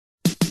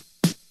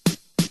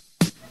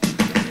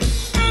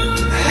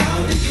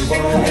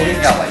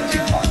Yeah, like 2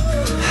 pot.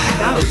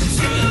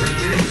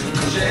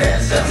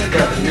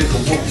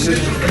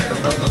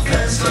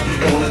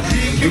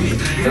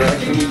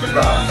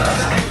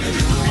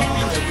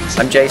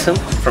 I'm Jason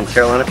from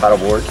Carolina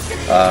Paddleboard,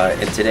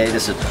 and today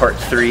this is part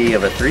 3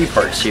 of a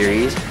 3-part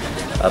series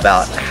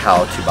about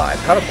how to buy a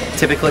paddleboard.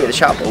 Typically at the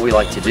shop, what we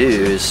like to do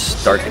is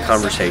start the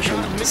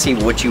conversation, see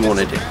what you want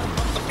to do.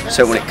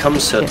 So when it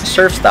comes to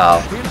surf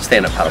style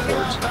stand-up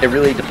paddleboards, it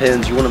really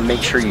depends. You want to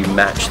make sure you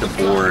match the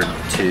board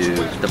to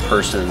the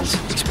person's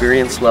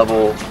experience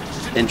level,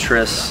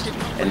 interests,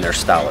 and their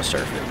style of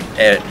surfing.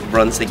 It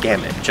runs the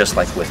gamut, just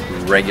like with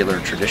regular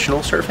traditional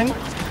surfing.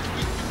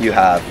 You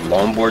have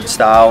longboard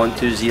style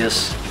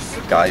enthusiasts,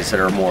 guys that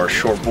are more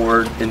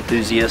shortboard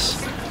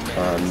enthusiasts,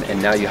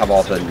 and now you have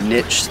all the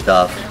niche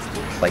stuff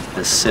like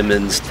the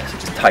Simmons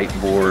type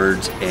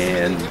boards,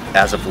 and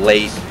as of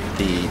late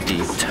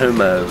the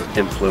Tomo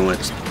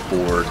influenced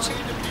boards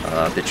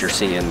that you're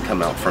seeing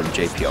come out from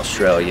JP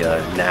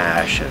Australia,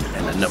 Nash,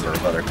 and a number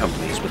of other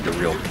companies with the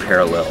real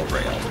parallel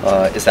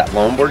rail. Is that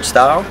longboard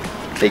style?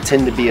 They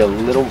tend to be a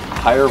little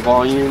higher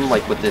volume,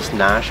 like with this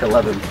Nash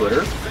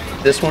 11-footer.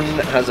 This one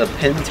has a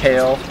pin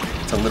tail,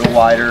 it's a little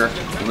wider,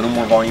 a little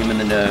more volume in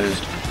the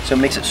nose, so it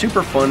makes it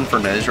super fun for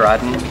nose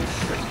riding.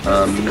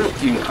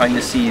 You can kind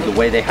of see the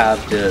way they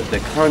have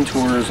the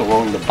contours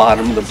along the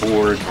bottom of the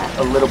board,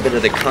 a little bit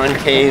of the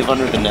concave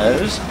under the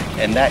nose,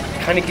 and that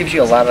kind of gives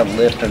you a lot of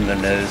lift in the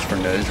nose for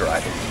nose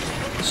riding.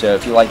 So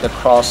if you like the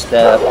cross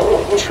step,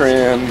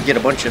 trim, get a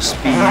bunch of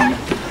speed,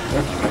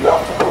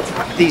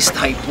 these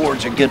type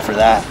boards are good for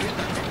that.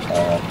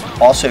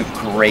 Also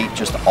great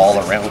just all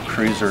around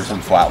cruisers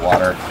and flat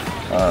water.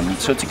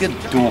 So it's a good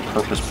dual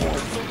purpose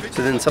board.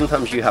 So then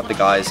sometimes you have the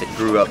guys that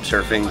grew up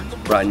surfing,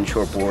 riding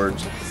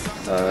shortboards.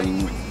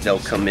 They'll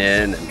come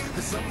in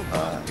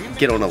and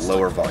get on a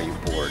lower volume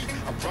board.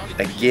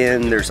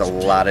 Again, there's a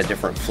lot of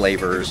different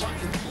flavors,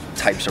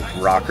 types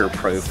of rocker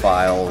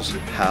profiles,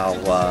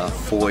 how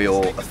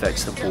foil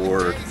affects the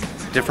board,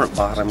 different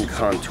bottom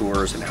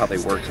contours and how they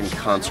work in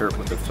concert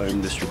with the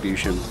foam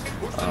distribution,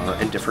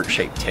 and different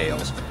shaped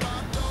tails.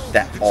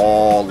 That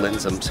all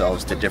lends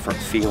themselves to different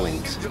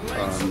feelings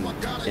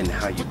in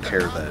how you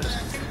pair those.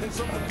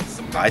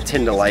 I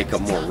tend to like a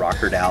more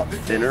rockered out,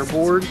 thinner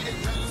board.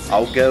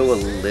 I'll go a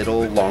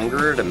little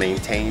longer to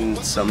maintain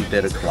some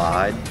bit of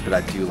glide, but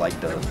I do like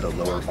the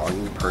lower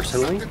volume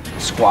personally.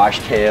 Squash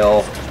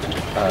tail,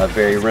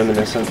 very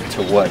reminiscent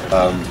to what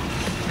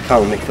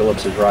Colin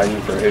McPhillips is riding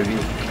for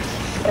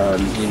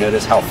Hobie. You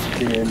notice how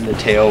thin the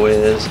tail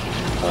is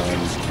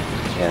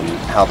and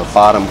how the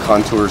bottom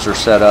contours are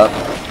set up.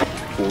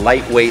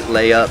 Lightweight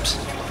layups,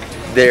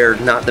 they're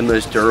not the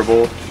most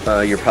durable.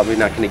 You're probably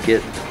not going to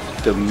get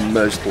the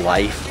most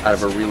life out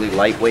of a really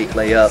lightweight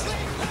layup.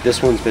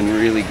 This one's been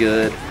really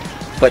good,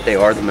 but they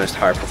are the most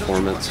high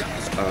performance.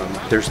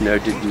 There's no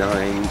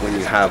denying when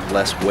you have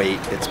less weight,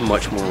 it's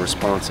much more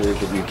responsive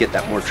and you get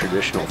that more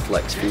traditional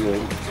flex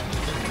feeling.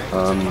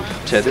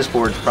 So this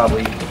board's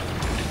probably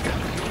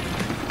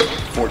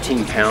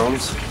 14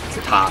 pounds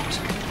tops.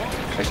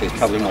 Actually, it's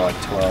probably more like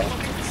 12.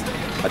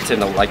 I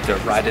tend to like to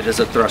ride it as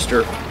a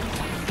thruster.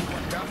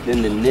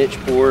 Then the niche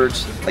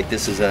boards, like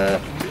this is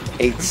a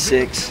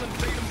 8.6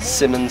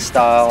 Simmons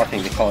style. I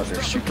think they call it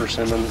their Super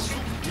Simmons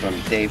from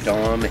Dave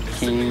Dahm at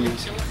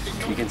King's.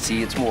 You can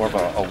see it's more of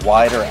a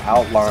wider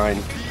outline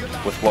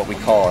with what we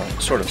call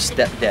a sort of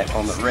step deck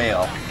on the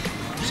rail.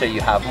 So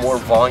you have more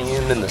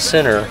volume in the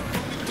center,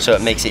 so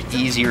it makes it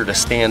easier to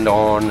stand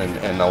on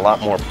and a lot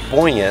more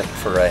buoyant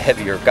for a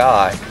heavier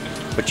guy,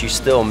 but you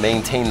still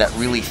maintain that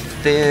really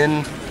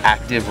thin,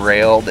 active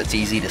rail that's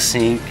easy to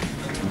sink,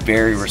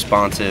 very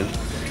responsive.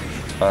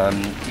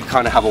 You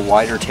kind of have a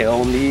wider tail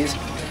on these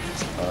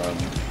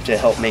to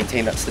help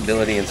maintain that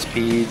stability and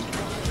speed,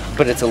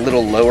 but it's a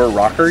little lower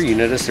rocker. You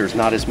notice there's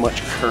not as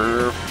much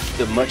curve,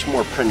 the much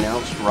more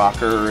pronounced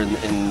rocker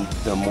in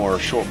the more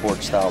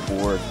shortboard style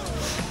board.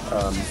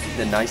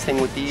 The nice thing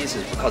with these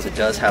is because it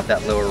does have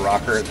that lower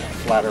rocker, that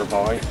flatter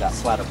volume, that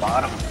flatter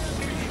bottom,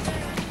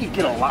 you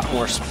get a lot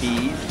more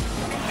speed.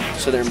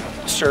 So they're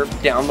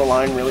surfed down the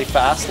line really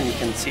fast, and you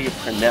can see a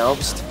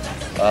pronounced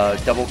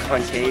double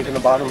concave in the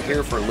bottom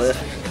here for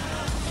lift.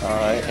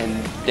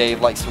 And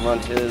Dave likes to run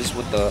his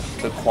with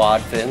the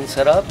quad fin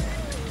setup.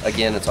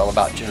 Again, it's all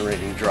about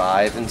generating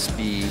drive and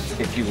speed.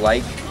 If you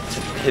like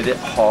to pivot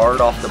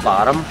hard off the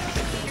bottom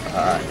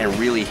and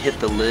really hit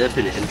the lip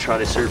and try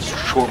to surf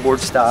shortboard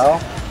style,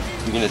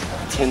 you're going to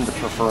tend to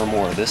prefer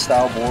more of this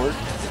style board.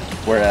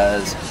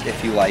 Whereas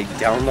if you like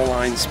down the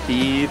line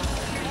speed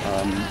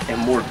and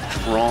more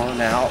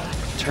drawn out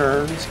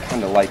turns,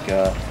 kind of like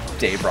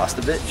Dave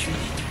Rostovich,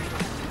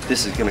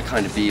 this is going to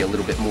kind of be a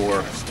little bit more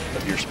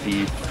of your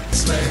speed.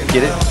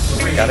 Get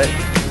it? Got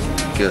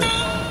it?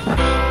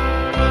 Good.